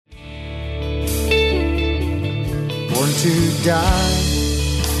to die,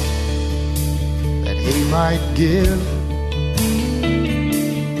 that he might give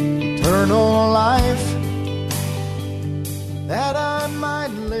eternal life, that I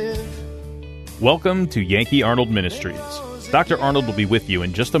might live. Welcome to Yankee Arnold Ministries. Dr. Arnold will be with you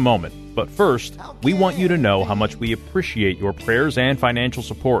in just a moment, but first, we want you to know how much we appreciate your prayers and financial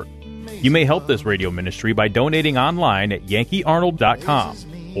support. You may help this radio ministry by donating online at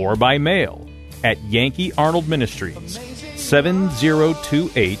yankeearnold.com or by mail at Yankee Arnold Ministries,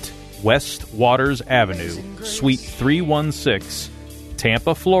 7028 West Waters Avenue, Suite 316,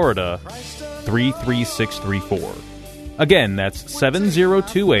 Tampa, Florida, 33634. Again, that's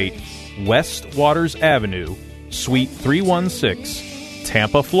 7028 West Waters Avenue, Suite 316,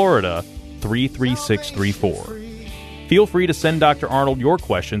 Tampa, Florida, 33634. Feel free to send Dr. Arnold your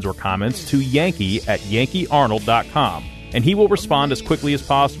questions or comments to Yankee at yankeearnold.com, and he will respond as quickly as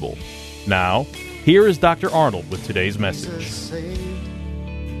possible. Now, here is Dr. Arnold with today's message.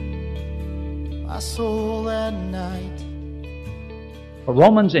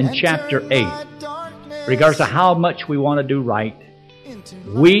 Romans in chapter 8, regards to how much we want to do right,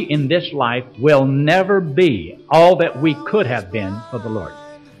 we in this life will never be all that we could have been for the Lord.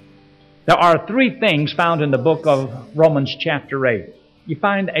 There are three things found in the book of Romans chapter 8. You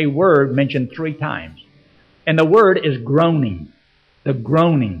find a word mentioned three times. And the word is groaning. The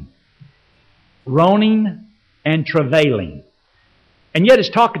groaning. Groaning and travailing. And yet it's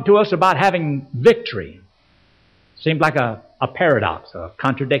talking to us about having victory. Seems like a paradox, a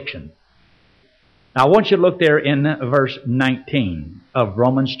contradiction. Now I want you to look there in verse 19 of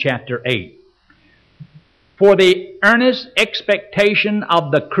Romans chapter 8. For the earnest expectation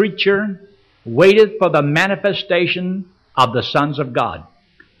of the creature waiteth for the manifestation of the sons of God.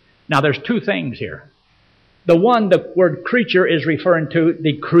 Now there's two things here. The one, the word creature is referring to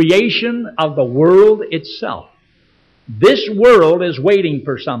the creation of the world itself. This world is waiting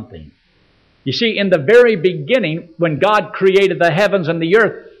for something. You see, in the very beginning, when God created the heavens and the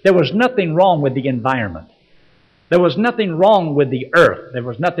earth, there was nothing wrong with the environment. There was nothing wrong with the earth. There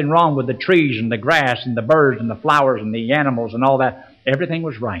was nothing wrong with the trees and the grass and the birds and the flowers and the animals and all that. Everything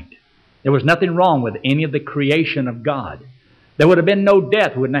was right. There was nothing wrong with any of the creation of God. There would have been no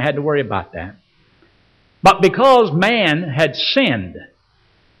death. We wouldn't have had to worry about that. But because man had sinned,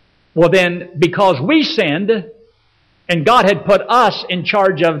 well then, because we sinned, and God had put us in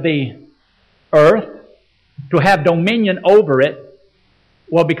charge of the earth to have dominion over it,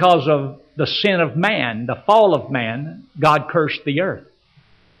 well, because of the sin of man, the fall of man, God cursed the earth.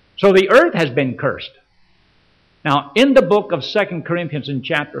 So the earth has been cursed. Now, in the book of 2 Corinthians in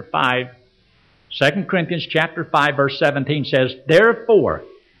chapter 5, 2 Corinthians chapter 5 verse 17 says, Therefore,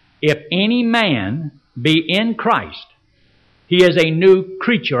 if any man be in Christ, he is a new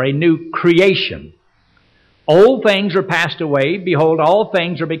creature, a new creation. Old things are passed away. Behold, all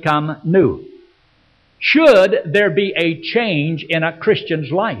things are become new. Should there be a change in a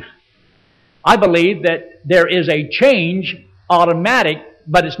Christian's life? I believe that there is a change automatic,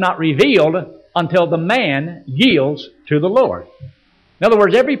 but it's not revealed until the man yields to the Lord. In other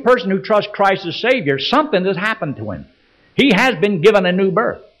words, every person who trusts Christ as Savior, something has happened to him. He has been given a new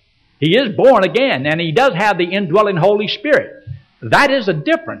birth. He is born again, and he does have the indwelling Holy Spirit. That is a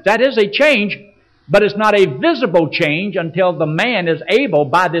difference. That is a change, but it's not a visible change until the man is able,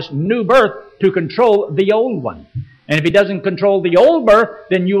 by this new birth, to control the old one. And if he doesn't control the old birth,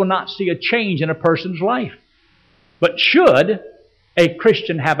 then you will not see a change in a person's life. But should a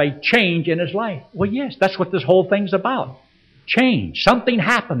Christian have a change in his life? Well, yes, that's what this whole thing's about. Change, something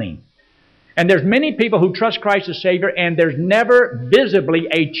happening. And there's many people who trust Christ as Savior, and there's never visibly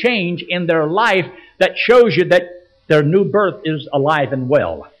a change in their life that shows you that their new birth is alive and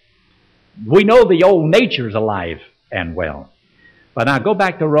well. We know the old nature is alive and well. But now go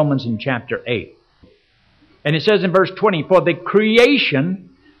back to Romans in chapter 8. And it says in verse 20, For the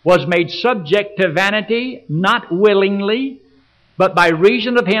creation was made subject to vanity, not willingly, but by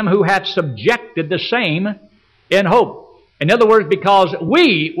reason of him who hath subjected the same in hope. In other words, because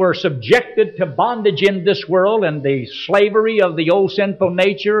we were subjected to bondage in this world and the slavery of the old sinful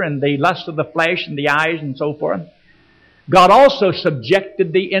nature and the lust of the flesh and the eyes and so forth, God also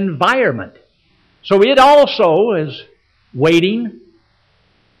subjected the environment. So it also is waiting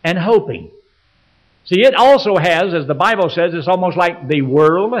and hoping. See, it also has, as the Bible says, it's almost like the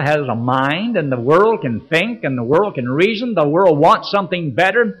world has a mind, and the world can think, and the world can reason. The world wants something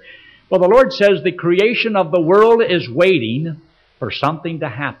better. Well, the Lord says the creation of the world is waiting for something to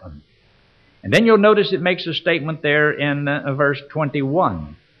happen. And then you'll notice it makes a statement there in verse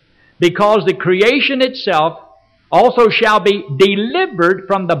 21. Because the creation itself also shall be delivered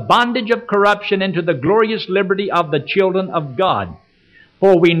from the bondage of corruption into the glorious liberty of the children of God.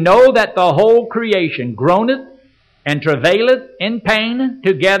 For we know that the whole creation groaneth and travaileth in pain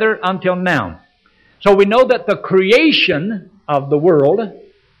together until now. So we know that the creation of the world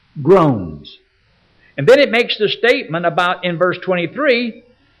groans. And then it makes the statement about, in verse 23,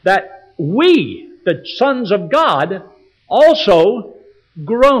 that we, the sons of God, also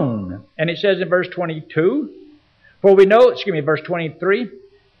groan. And it says in verse 22, verse 23,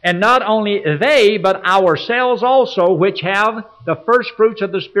 and not only they, but ourselves also, which have the first fruits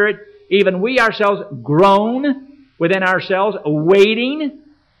of the Spirit, even we ourselves groan within ourselves, waiting.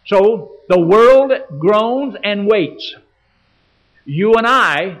 So the world groans and waits. You and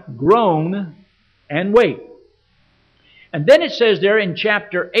I groan and wait. And then it says there in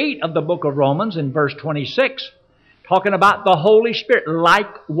chapter 8 of the book of Romans, in verse 26, talking about the Holy Spirit,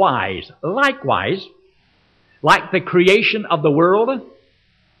 likewise, like the creation of the world,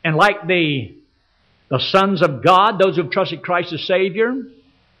 and like the sons of God, those who have trusted Christ as Savior.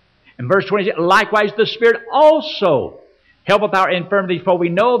 In verse 26, likewise the Spirit also helpeth our infirmities, for we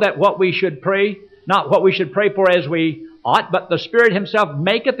know that what we should pray, not what we should pray for as we ought, but the Spirit Himself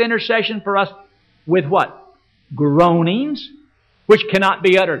maketh intercession for us with what? Groanings, which cannot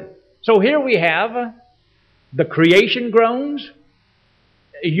be uttered. So here we have the creation groans.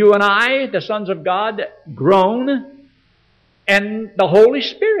 You and I, the sons of God, groan. And the Holy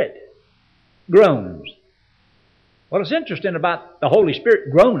Spirit groans. Well, it's interesting about the Holy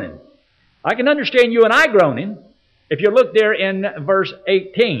Spirit groaning. I can understand you and I groaning. If you look there in verse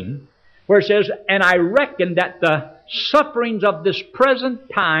 18, where it says, and I reckon that the sufferings of this present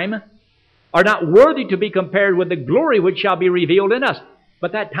time are not worthy to be compared with the glory which shall be revealed in us.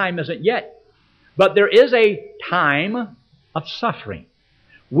 But that time isn't yet. But there is a time of suffering.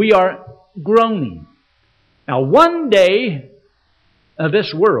 We are groaning. Now, one day,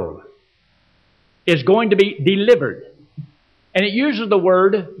 this world is going to be delivered. And it uses the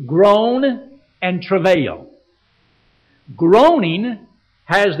word groan and travail. Groaning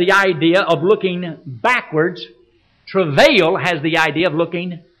has the idea of looking backwards. Travail has the idea of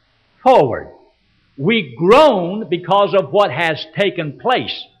looking forward. We groan because of what has taken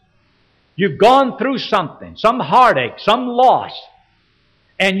place. You've gone through something, some heartache, some loss,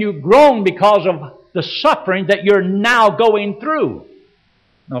 and you groan because of the suffering that you're now going through.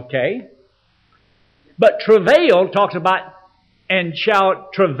 Okay? But travail talks about, and shall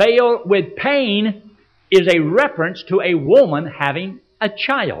travail with pain, is a reference to a woman having a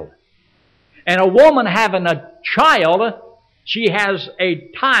child. And a woman having a child, she has a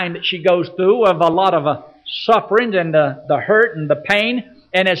time that she goes through of a lot of suffering and the hurt and the pain.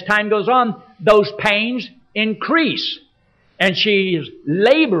 And as time goes on, those pains increase. And she's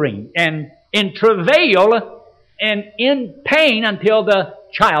laboring and in travail and in pain until the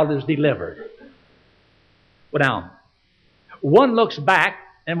child is delivered. Well, now, one looks back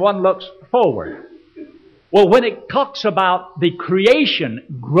and one looks forward. Well, when it talks about the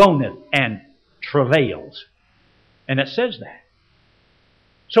creation groaneth and travails, and it says that.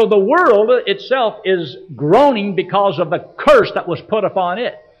 So the world itself is groaning because of the curse that was put upon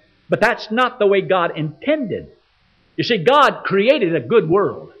it. But that's not the way God intended. You see, God created a good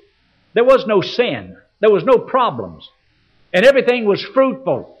world. There was no sin. There was no problems. And everything was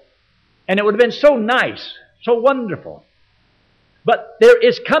fruitful. And it would have been so nice, so wonderful. But there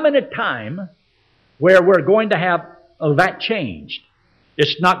is coming a time where we're going to have that changed.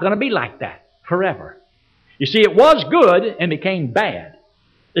 It's not going to be like that forever. You see, it was good and became bad.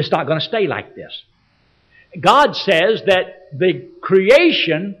 It's not going to stay like this. God says that the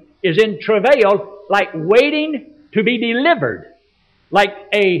creation is in travail, like waiting to be delivered, like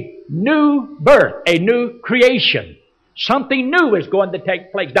a new birth, a new creation. Something new is going to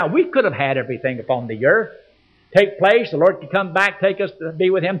take place. Now, we could have had everything upon the earth take place. The Lord could come back, take us to be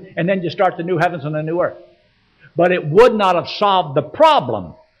with Him, and then just start the new heavens and the new earth. But it would not have solved the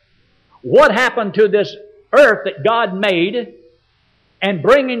problem. What happened to this earth that God made and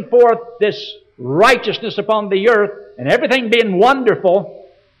bringing forth this righteousness upon the earth and everything being wonderful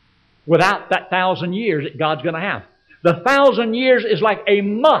without that 1,000 years that God's going to have? The 1,000 years is like a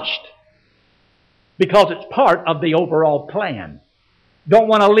must because it's part of the overall plan. Don't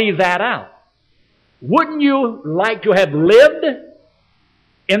want to leave that out. Wouldn't you like to have lived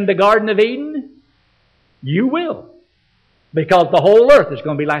in the Garden of Eden? You will. Because the whole earth is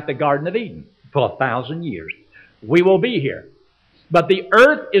going to be like the Garden of Eden for 1,000 years. We will be here. But the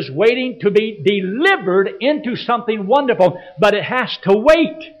earth is waiting to be delivered into something wonderful. But it has to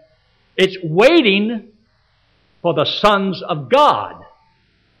wait. It's waiting for the sons of God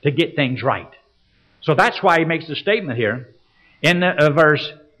to get things right. So that's why he makes the statement here in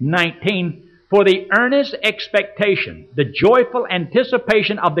verse 19, for the earnest expectation, the joyful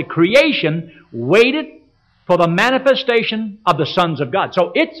anticipation of the creation waited for the manifestation of the sons of God.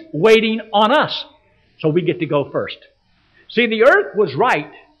 So it's waiting on us. So we get to go first. See, the earth was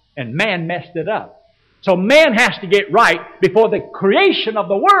right and man messed it up. So man has to get right before the creation of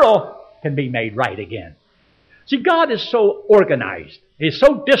the world can be made right again. See, God is so organized. He's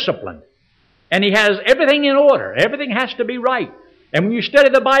so disciplined. And He has everything in order. Everything has to be right. And when you study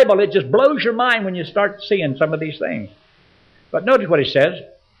the Bible, it just blows your mind when you start seeing some of these things. But notice what He says.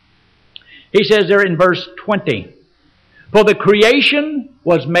 He says there in verse 20, for the creation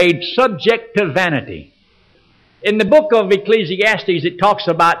was made subject to vanity. In the book of Ecclesiastes, it talks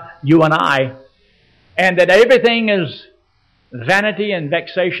about you and I, and that everything is vanity and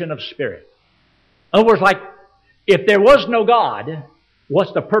vexation of spirit. In other words, like, if there was no God,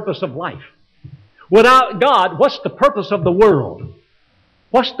 what's the purpose of life? Without God, what's the purpose of the world?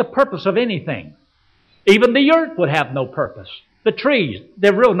 What's the purpose of anything? Even the earth would have no purpose. The trees,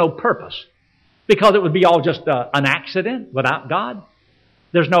 they're real no purpose. Because it would be all just an accident without God.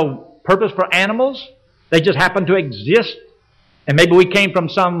 There's no purpose for animals. They just happen to exist. And maybe we came from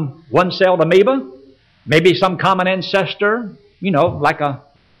some one-celled amoeba. Maybe some common ancestor, like a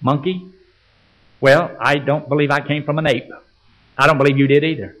monkey. Well, I don't believe I came from an ape. I don't believe you did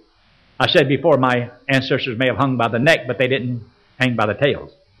either. I said before, my ancestors may have hung by the neck, but they didn't hang by the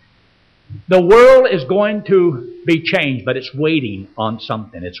tails. The world is going to be changed, but it's waiting on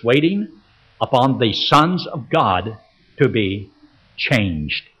something. It's waiting upon the sons of God to be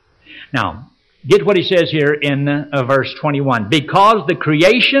changed. Now, get what he says here in verse 21. Because the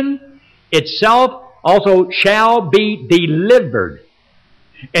creation itself also shall be delivered.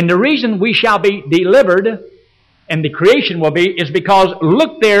 And the reason we shall be delivered and the creation will be is because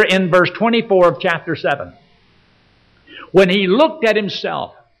look there in verse 24 of chapter 7. When he looked at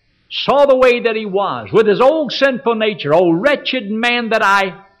himself, saw the way that he was, with his old sinful nature, oh wretched man that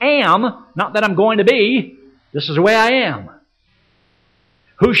I am, not that I'm going to be, this is the way I am.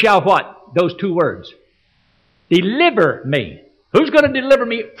 Who shall what? Those two words. Deliver me. Who's going to deliver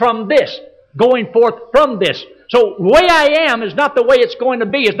me from this? Going forth from this. So the way I am is not the way it's going to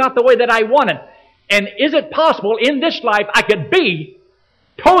be. It's not the way that I want it. And is it possible in this life I could be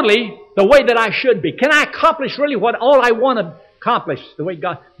totally the way that I should be? Can I accomplish really what all I want to accomplish the way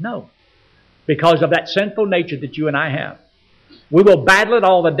God? No. Because of that sinful nature that you and I have. We will battle it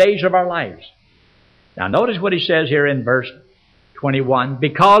all the days of our lives. Now notice what he says here in verse 21.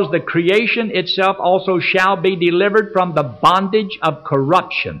 Because the creation itself also shall be delivered from the bondage of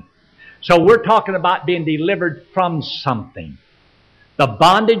corruption. So we're talking about being delivered from something. The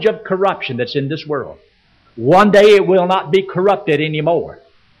bondage of corruption that's in this world. One day it will not be corrupted anymore.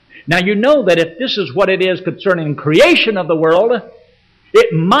 Now you know that if this is what it is concerning creation of the world,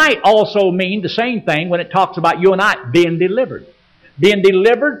 it might also mean the same thing when it talks about you and I being delivered. Being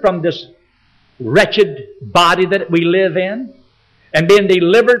delivered from this wretched body that we live in, and being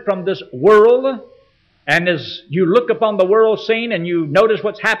delivered from this world. And as you look upon the world scene and you notice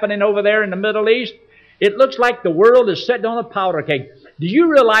what's happening over there in the Middle East, it looks like the world is sitting on a powder keg. Do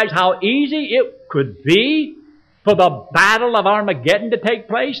you realize how easy it could be for the battle of Armageddon to take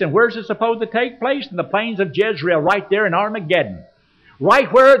place? And where's it supposed to take place? In the plains of Jezreel, right there in Armageddon.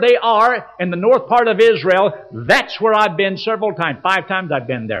 Right where they are in the north part of Israel, that's where I've been several times. 5 times I've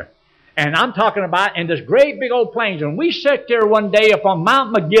been there. And I'm talking about in this great big old plains. And we sat there one day up on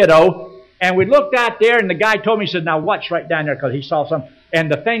Mount Megiddo, and we looked out there, and the guy told me, he said, now watch right down there, because he saw something.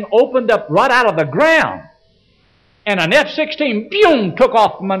 And the thing opened up right out of the ground. And an F-16, boom, took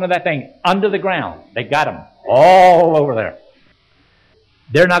off from under that thing, under the ground. They got them all over there.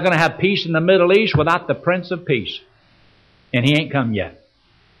 They're not going to have peace in the Middle East without the Prince of Peace. And he ain't come yet.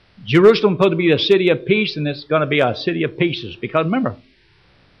 Jerusalem's supposed to be a city of peace, and it's going to be a city of pieces. Because remember,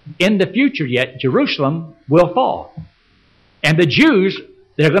 in the future yet, Jerusalem will fall. And the Jews,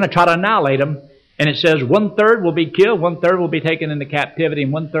 they're going to try to annihilate them. And it says 1/3 will be killed, 1/3 will be taken into captivity,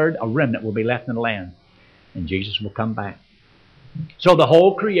 and 1/3, a remnant, will be left in the land. And Jesus will come back. So the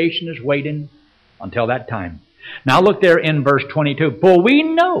whole creation is waiting until that time. Now look there in verse 22. For we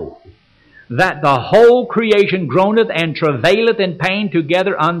know that the whole creation groaneth and travaileth in pain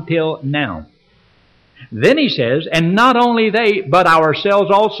together until now. Then he says, and not only they, but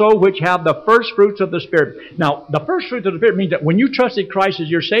ourselves also, which have the first fruits of the Spirit. Now, the first fruits of the Spirit means that when you trusted Christ as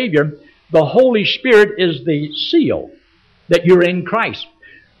your Savior, the Holy Spirit is the seal that you're in Christ.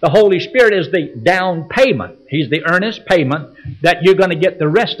 The Holy Spirit is the down payment. He's the earnest payment that you're going to get the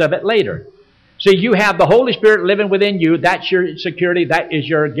rest of it later. See, you have the Holy Spirit living within you. That's your security. That is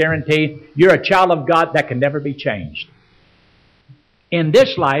your guarantee. You're a child of God that can never be changed. In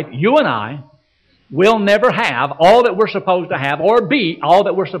this life, you and I will never have all that we're supposed to have or be all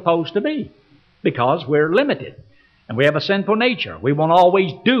that we're supposed to be because we're limited. And we have a sinful nature. We won't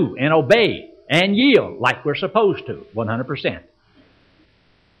always do and obey and yield like we're supposed to, 100%.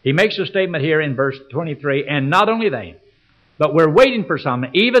 He makes a statement here in verse 23, and not only they, but we're waiting for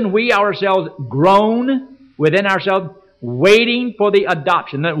something. Even we ourselves groan within ourselves, waiting for the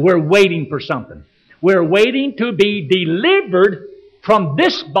adoption. We're waiting for something. We're waiting to be delivered from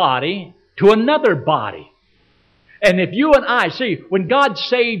this body to another body. And if you and I, see, when God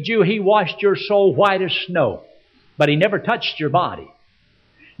saved you, He washed your soul white as snow. But He never touched your body.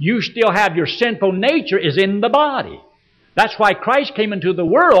 You still have your sinful nature is in the body. That's why Christ came into the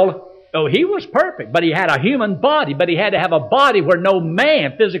world. Oh, He was perfect, but He had a human body, but He had to have a body where no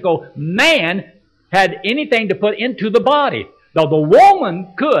man, physical man, had anything to put into the body. Though the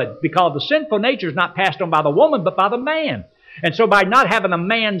woman could, because the sinful nature is not passed on by the woman, but by the man. And so by not having a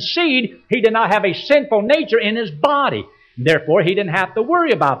man's seed, he did not have a sinful nature in his body. Therefore, he didn't have to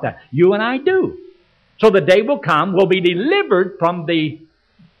worry about that. You and I do. So the day will come, we'll be delivered from the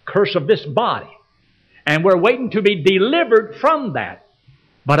curse of this body. And we're waiting to be delivered from that.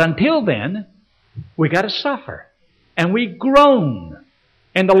 But until then, we got to suffer. And we groan.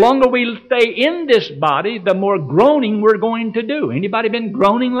 And the longer we stay in this body, the more groaning we're going to do. Anybody been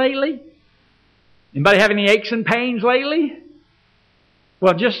groaning lately? Anybody have any aches and pains lately?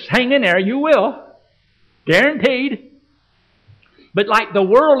 Well, just hang in there. You will. Guaranteed. But like the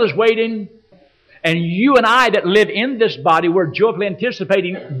world is waiting, and you and I that live in this body, we're joyfully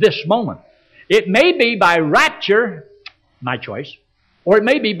anticipating this moment. It may be by rapture, my choice, or it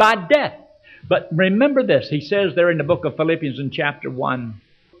may be by death. But remember this. He says there in the book of Philippians in chapter 1,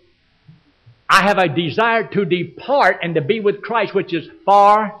 I have a desire to depart and to be with Christ, which is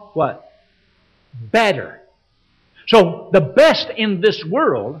far, what? Better. So the best in this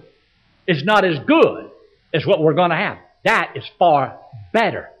world is not as good as what we're going to have. That is far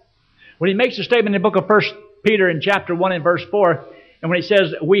better. When he makes a statement in the book of 1 Peter in chapter 1 and verse 4, and when he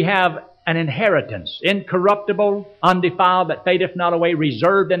says we have an inheritance, incorruptible, undefiled, that fadeth not away,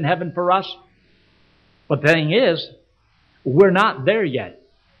 reserved in heaven for us. But the thing is, we're not there yet.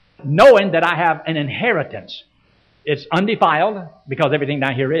 Knowing that I have an inheritance. It's undefiled, because everything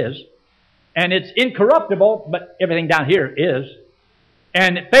down here is. And it's incorruptible, but everything down here is.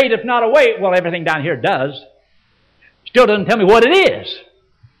 And it fadeth not away, well, everything down here does. Still doesn't tell me what it is.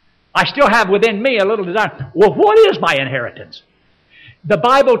 I still have within me a little desire. Well, what is my inheritance? The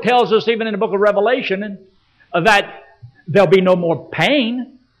Bible tells us, even in the book of Revelation, that there'll be no more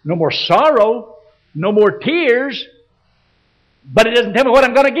pain, no more sorrow, no more tears, but it doesn't tell me what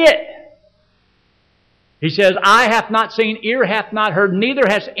I'm going to get. He says, eye hath not seen, ear hath not heard, neither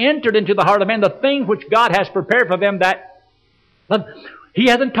has entered into the heart of man the thing which God has prepared for them that... But He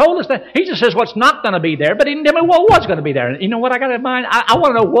hasn't told us that. He just says what's not going to be there, but He didn't tell me what was going to be there. And you know what I got in mind? I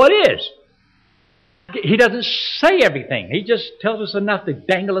want to know what is. He doesn't say everything. He just tells us enough to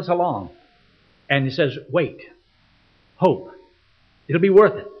dangle us along. And He says, wait, hope. It'll be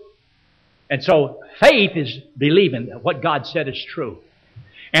worth it. And so faith is believing that what God said is true.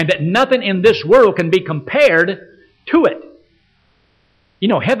 And that nothing in this world can be compared to it. You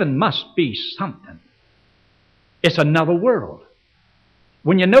know, heaven must be something. It's another world.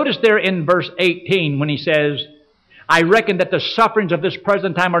 When you notice there in verse 18 when he says, I reckon that the sufferings of this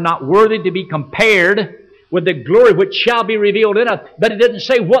present time are not worthy to be compared with the glory which shall be revealed in us. But it doesn't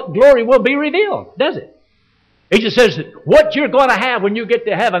say what glory will be revealed, does it? It just says what you're going to have when you get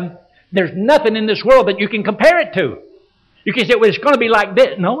to heaven. There's nothing in this world that you can compare it to. You can say, well, it's going to be like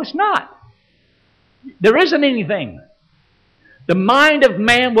this. No, it's not. There isn't anything. The mind of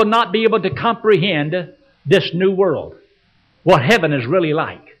man will not be able to comprehend this new world, what heaven is really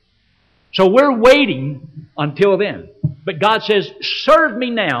like. So we're waiting until then. But God says, serve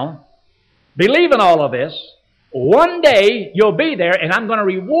me now. Believe in all of this. One day you'll be there, and I'm going to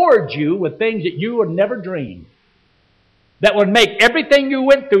reward you with things that you would never dream. That would make everything you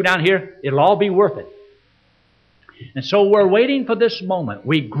went through down here, it'll all be worth it. And so we're waiting for this moment.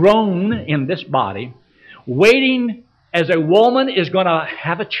 We groan in this body, waiting as a woman is going to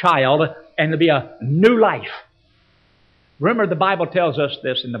have a child, and it'll be a new life. Remember, the Bible tells us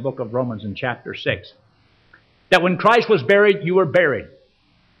this in the book of Romans in chapter 6, that when Christ was buried, you were buried.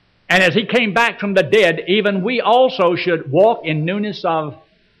 And as He came back from the dead, even we also should walk in newness of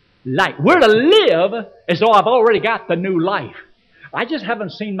life. We're to live as though I've already got the new life. I just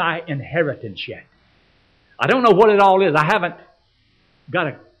haven't seen my inheritance yet. I don't know what it all is. I haven't got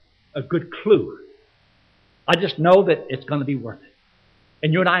a a good clue. I just know that it's going to be worth it.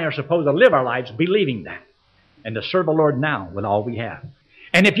 And you and I are supposed to live our lives believing that and to serve the Lord now with all we have.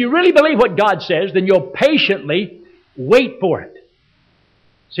 And if you really believe what God says, then you'll patiently wait for it.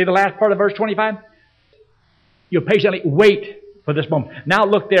 See the last part of verse 25? You'll patiently wait for this moment. Now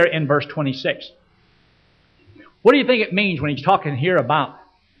look there in verse 26. What do you think it means when he's talking here about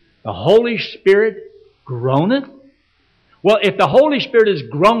the Holy Spirit groaneth? Well, if the Holy Spirit is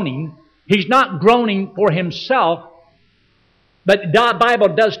groaning, He's not groaning for Himself, but the Bible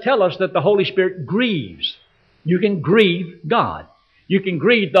does tell us that the Holy Spirit grieves. You can grieve God. You can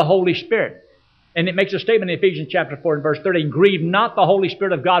grieve the Holy Spirit. And it makes a statement in Ephesians chapter 4 and verse 13, grieve not the Holy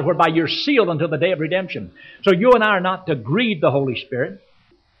Spirit of God, whereby you're sealed until the day of redemption. So you and I are not to grieve the Holy Spirit.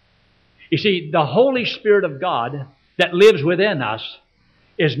 You see, the Holy Spirit of God that lives within us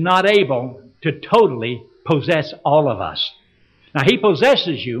is not able to totally possess all of us. Now, He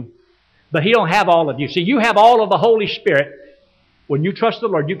possesses you, but He don't have all of you. See, you have all of the Holy Spirit. When you trust the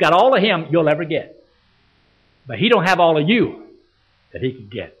Lord, you've got all of Him you'll ever get. But He don't have all of you that He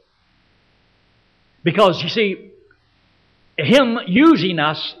could get. Because, you see, Him using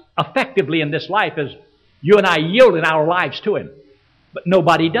us effectively in this life is you and I yielding our lives to Him. But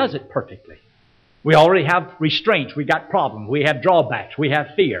nobody does it perfectly. We already have restraints. We got problems. We have drawbacks. We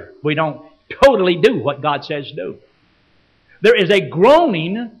have fear. We don't totally do what God says do. There is a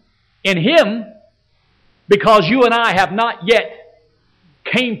groaning in Him because you and I have not yet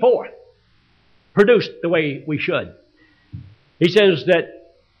came forth, produced the way we should. He says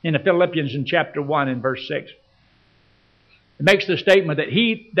that in the Philippians in chapter 1 and verse 6, it makes the statement that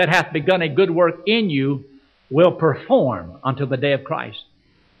He that hath begun a good work in you will perform until the day of Christ.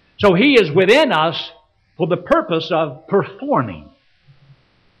 So He is within us for the purpose of performing.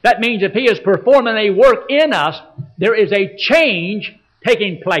 That means if He is performing a work in us, there is a change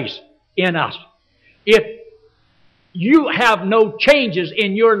taking place in us. If you have no changes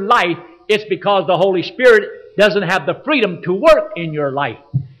in your life, it's because the Holy Spirit doesn't have the freedom to work in your life.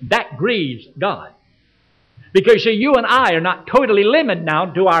 That grieves God. Because, see, you and I are not totally limited now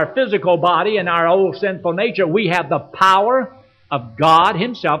to our physical body and our old sinful nature. We have the power of God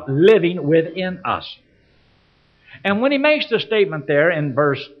Himself living within us. And when He makes the statement there in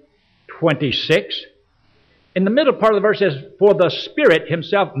verse 26, in the middle part of the verse says, for the Spirit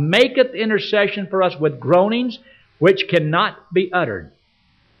Himself maketh intercession for us with groanings which cannot be uttered,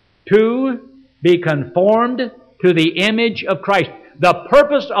 to be conformed to the image of Christ. The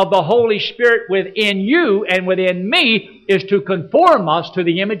purpose of the Holy Spirit within you and within me is to conform us to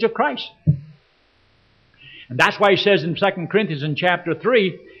the image of Christ. And that's why He says in 2 Corinthians in chapter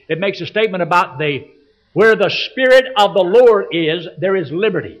 3, it makes a statement about where the Spirit of the Lord is, there is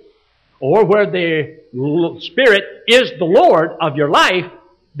liberty. Or where the Spirit is the Lord of your life,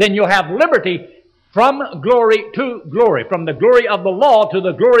 then you'll have liberty from glory to glory, from the glory of the law to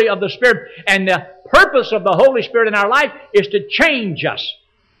the glory of the Spirit. And the purpose of the Holy Spirit in our life is to change us.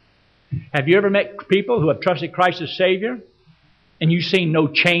 Have you ever met people who have trusted Christ as Savior and you've seen no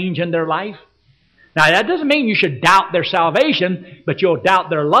change in their life? Now, that doesn't mean you should doubt their salvation, but you'll doubt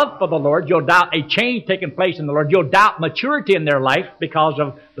their love for the Lord. You'll doubt a change taking place in the Lord. You'll doubt maturity in their life because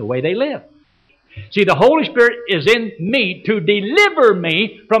of the way they live. See, the Holy Spirit is in me to deliver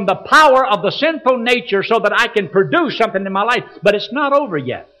me from the power of the sinful nature so that I can produce something in my life. But it's not over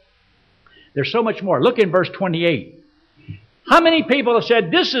yet. There's so much more. Look in verse 28. How many people have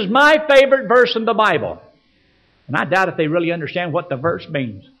said, this is my favorite verse in the Bible? And I doubt if they really understand what the verse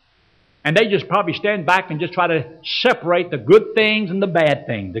means. And they just probably stand back and just try to separate the good things and the bad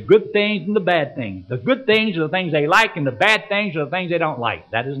things. The good things and the bad things. The good things are the things they like and the bad things are the things they don't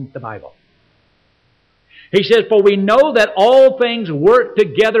like. That isn't the Bible. He says, for we know that all things work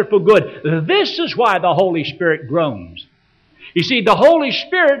together for good. This is why the Holy Spirit groans. You see, the Holy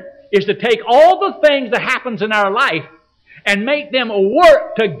Spirit is to take all the things that happens in our life and make them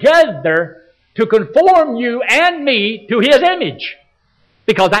work together to conform you and me to His image.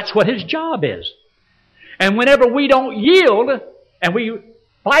 Because that's what His job is. And whenever we don't yield and we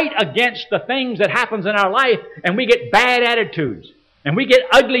fight against the things that happens in our life and we get bad attitudes and we get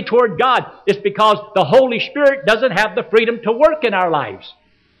ugly toward God, it's because the Holy Spirit doesn't have the freedom to work in our lives.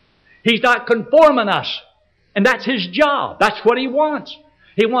 He's not conforming us. And that's His job. That's what He wants.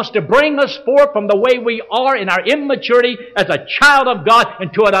 He wants to bring us forth from the way we are in our immaturity as a child of God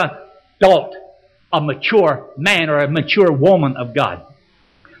into an adult, a mature man or a mature woman of God.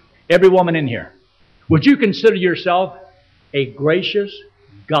 Every woman in here, would you consider yourself a gracious,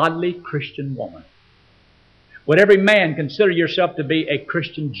 godly Christian woman? Would every man consider yourself to be a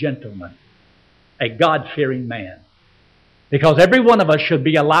Christian gentleman, a God-fearing man? Because every one of us should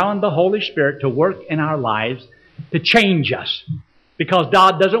be allowing the Holy Spirit to work in our lives to change us. Because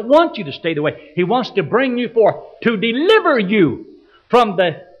God doesn't want you to stay the way. He wants to bring you forth, to deliver you from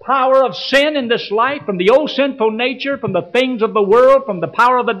the power of sin in this life, from the old sinful nature, from the things of the world, from the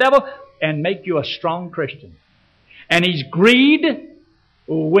power of the devil, and make you a strong Christian. And He's grieved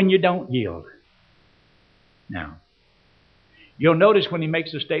when you don't yield. Now, you'll notice when He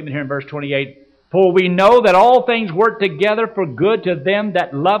makes the statement here in verse 28, for we know that all things work together for good to them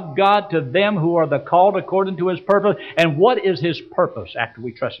that love God, to them who are the called according to His purpose. And what is His purpose after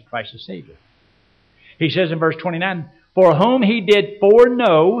we trusted Christ as Savior? He says in verse 29, for whom He did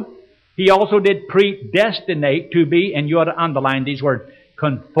foreknow, He also did predestinate to be, and you ought to underline these words,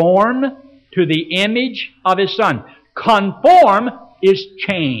 conform to the image of His Son. Conform is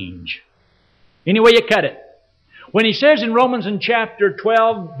change. Any way you cut it. When He says in Romans in chapter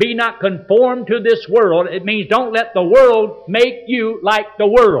 12, be not conformed to this world, it means don't let the world make you like the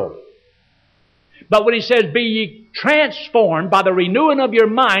world. But when He says, be ye transformed by the renewing of your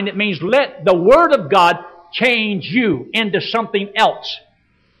mind, it means let the Word of God change you into something else.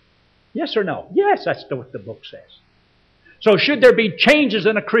 Yes or no? Yes, that's what the book says. So should there be changes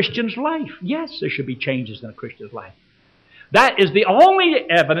in a Christian's life? Yes, there should be changes in a Christian's life. That is the only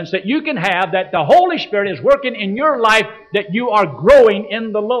evidence that you can have that the Holy Spirit is working in your life, that you are growing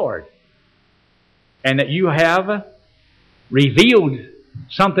in the Lord. And that you have revealed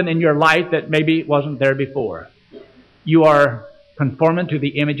something in your life that maybe wasn't there before. You are conforming to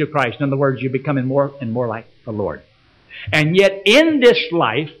the image of Christ. In other words, you're becoming more and more like the Lord. And yet in this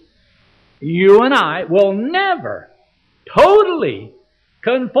life, you and I will never totally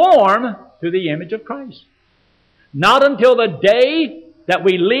conform to the image of Christ. Not until the day that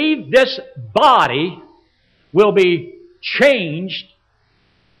we leave this body will be changed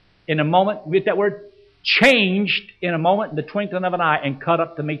in a moment. Get that word? Changed in a moment, in the twinkling of an eye, and cut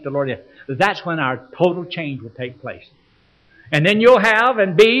up to meet the Lord. That's when our total change will take place. And then you'll have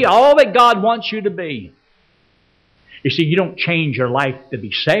and be all that God wants you to be. You see, you don't change your life to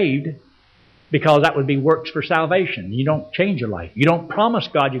be saved, because that would be works for salvation. You don't change your life. You don't promise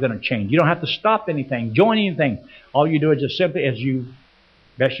God you're going to change. You don't have to stop anything, join anything. All you do is just simply as you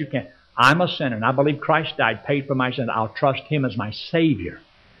best you can. I'm a sinner, and I believe Christ died, paid for my sins. I'll trust Him as my Savior.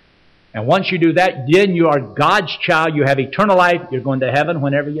 And once you do that, then you are God's child. You have eternal life. You're going to heaven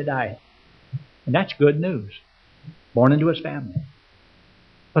whenever you die. And that's good news. Born into His family.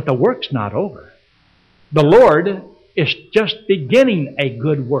 But the work's not over. The Lord is just beginning a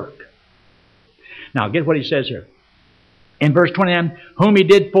good work. Now, get what He says here. In verse 29, whom He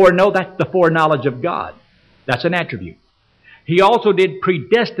did foreknow, that's the foreknowledge of God. That's an attribute. He also did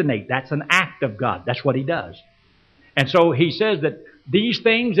predestinate. That's an act of God. That's what He does. And so He says that these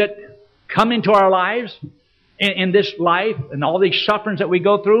things that come into our lives, in this life, and all these sufferings that we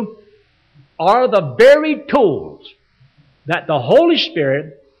go through, are the very tools that the Holy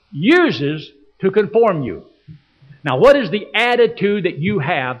Spirit uses to conform you. Now, what is the attitude that you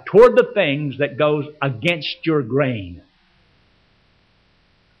have toward the things that goes against your grain?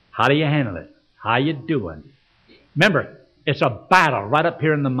 How do you handle it? How you doing? Remember, it's a battle right up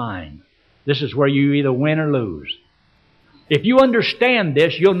here in the mind. This is where you either win or lose. If you understand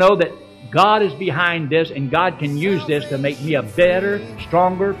this, you'll know that God is behind this, and God can use this to make me a better,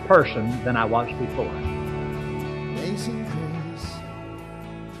 stronger person than I was before.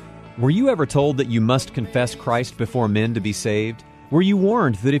 Were you ever told that you must confess Christ before men to be saved? Were you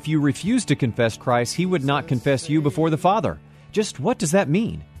warned that if you refused to confess Christ, He would not confess you before the Father? Just what does that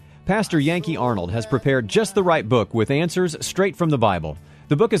mean? Pastor Yankee Arnold has prepared just the right book with answers straight from the Bible.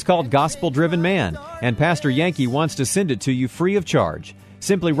 The book is called Gospel Driven Man, and Pastor Yankee wants to send it to you free of charge.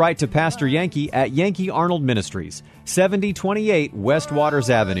 Simply write to Pastor Yankee at Yankee Arnold Ministries, 7028 West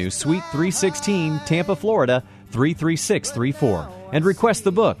Waters Avenue, Suite 316, Tampa, Florida, 33634, and request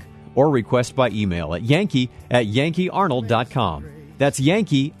the book. Or request by email at yankee@yankeearnold.com. That's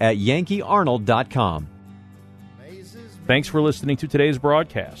yankee@yankeearnold.com. Thanks for listening to today's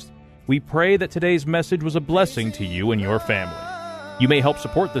broadcast. We pray that today's message was a blessing to you and your family. You may help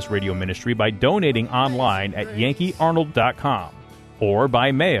support this radio ministry by donating online at yankeearnold.com or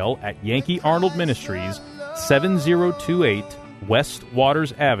by mail at Yankee Arnold Ministries, 7028 West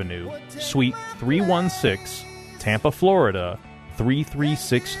Waters Avenue, Suite 316, Tampa, Florida,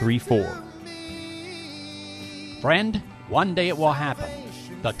 33634. Friend, one day it will happen.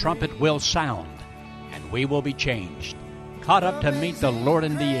 The trumpet will sound, and we will be changed, caught up to meet the Lord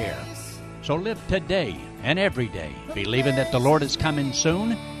in the air. So live today and every day, believing that the Lord is coming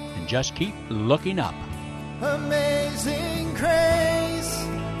soon, and just keep looking up. Amazing grace.